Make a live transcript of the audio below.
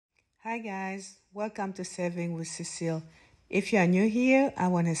Hi guys, welcome to Serving with Cecile. If you are new here, I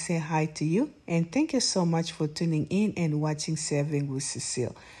want to say hi to you and thank you so much for tuning in and watching Serving with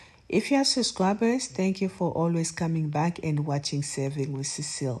Cecile. If you are subscribers, thank you for always coming back and watching Serving with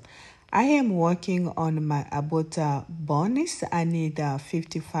Cecile. I am working on my IBOTTA bonus. I need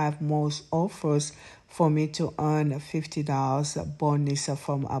 55 more offers for me to earn $50 bonus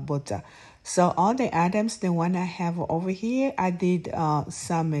from IBOTTA. So all the items, the one I have over here, I did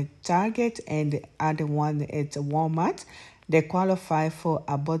some at Target and other one at Walmart. They qualify for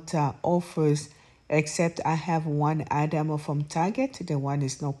IBOTTA offers, except I have one item from Target. The one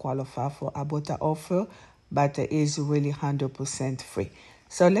is not qualified for IBOTTA offer, but is really 100% free.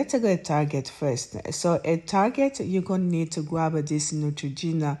 So let's go at Target first. So at Target, you're going to need to grab this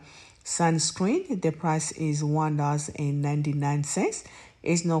Neutrogena sunscreen. The price is $1.99.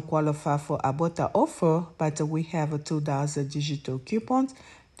 It's not qualified for IBOTTA offer, but we have a $2 digital coupon.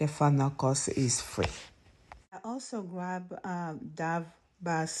 The final cost is free. I also grab Dove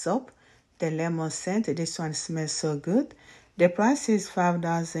bar soap, the lemon scent. This one smells so good. The price is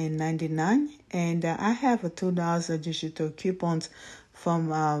 $5.99, and I have a $2 digital coupons from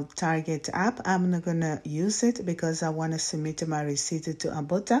Target app. I'm not gonna use it because I want to submit my receipt to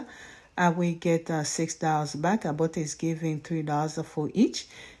IBOTTA. I will get $6 back. IBOTTA is giving $3 for each,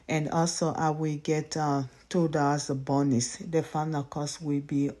 and also I will get $2 bonus. The final cost will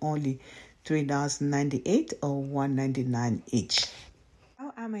be only $3.98 or $1.99 each.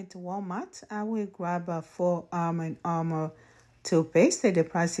 Now I'm at Walmart. I will grab a 4 Arm & Hammer toothpaste. The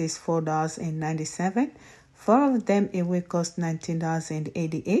price is $4.97. 4 of them, it will cost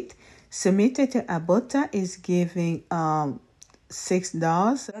 $19.88. Submitted to IBOTTA is giving $6.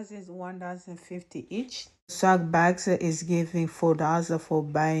 This is $1.50 each. Swag bags is giving $4 for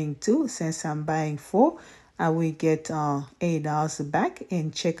buying 2. Since I'm buying 4, I will get $8 back.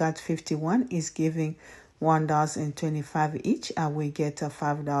 And checkout 51 is giving $1.25 each. I will get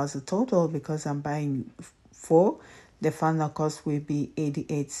 $5 total because I'm buying 4. The final cost will be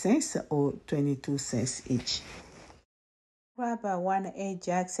 88 cents or 22 cents each. Grab a 1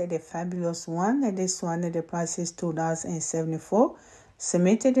 Ajax, the fabulous one. And this one, the price is $2.74.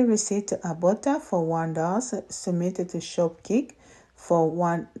 Submitted the receipt to IBOTTA for $1. Submitted to Shopkick for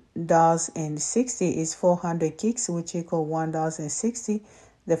 $1.60. Is 400 kicks, which equal $1.60.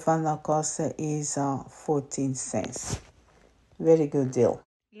 The final cost is 14 cents. Very good deal.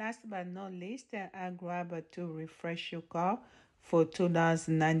 Last but not least, I grab to refresh your car for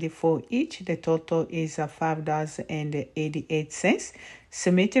 $2.94 each. The total is $5.88.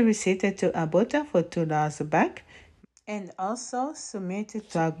 Submit a receipt to IBOTTA for $2 back. And also submit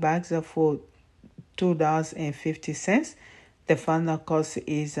swag bags for $2.50. The final cost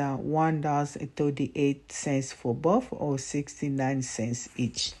is $1.38 for both, or 69 cents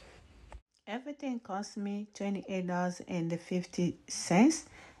each. Everything cost me $28.50,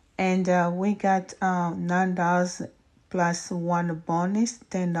 and we got $9 plus one bonus,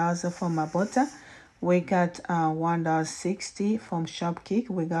 $10 from IBOTTA. We got $1.60 from Shopkick.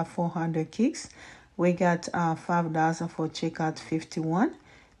 We got 400 kicks. We got $5 for checkout 51,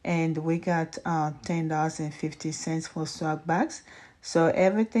 and we got $10.50 for swag bags. So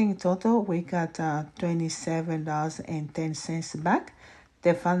everything total, we got $27.10 back.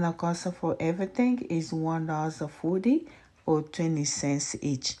 The final cost for everything is $1.40 or 20 cents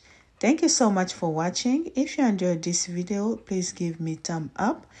each. Thank you so much for watching. If you enjoyed this video, please give me thumb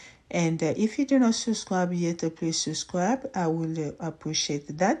up. And if you do not subscribe yet, please subscribe. I will appreciate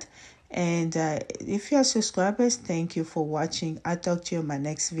that. And if you are subscribers, thank you for watching. I'll talk to you in my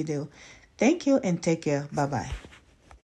next video. Thank you and take care. Bye-bye.